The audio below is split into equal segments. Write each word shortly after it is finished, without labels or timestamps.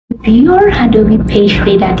your Adobe page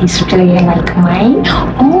reader display like mine,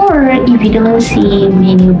 or if you don't see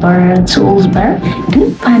menu bar, tools bar,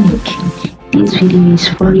 don't panic. This video is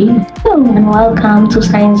for you. Hello and welcome to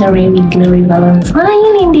Science Array with Glory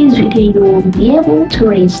Valentine. In this video, you will be able to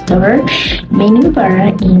restore menu bar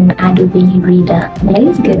in Adobe Reader.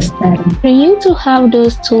 Let's get started. For you to have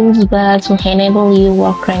those tools bar to enable you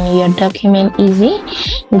work on your document easy,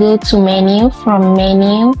 go to menu. From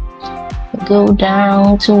menu, go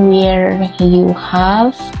down to where you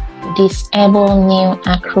have disable new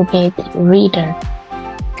Acrobat Reader.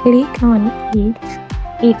 Click on it.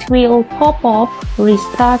 It will pop up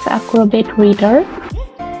restart Acrobat Reader.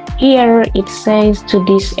 Here it says to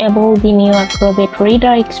disable the new Acrobat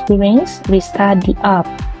Reader experience, restart the app.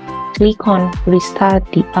 Click on restart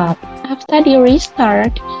the app. After the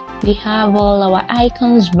restart, we have all our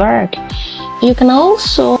icons work. You can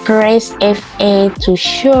also press F8 to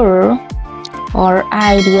show or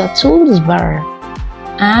hide your tools bar,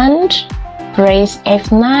 and press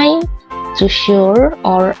F9 to show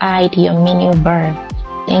or hide your menu bar.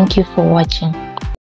 Thank you for watching.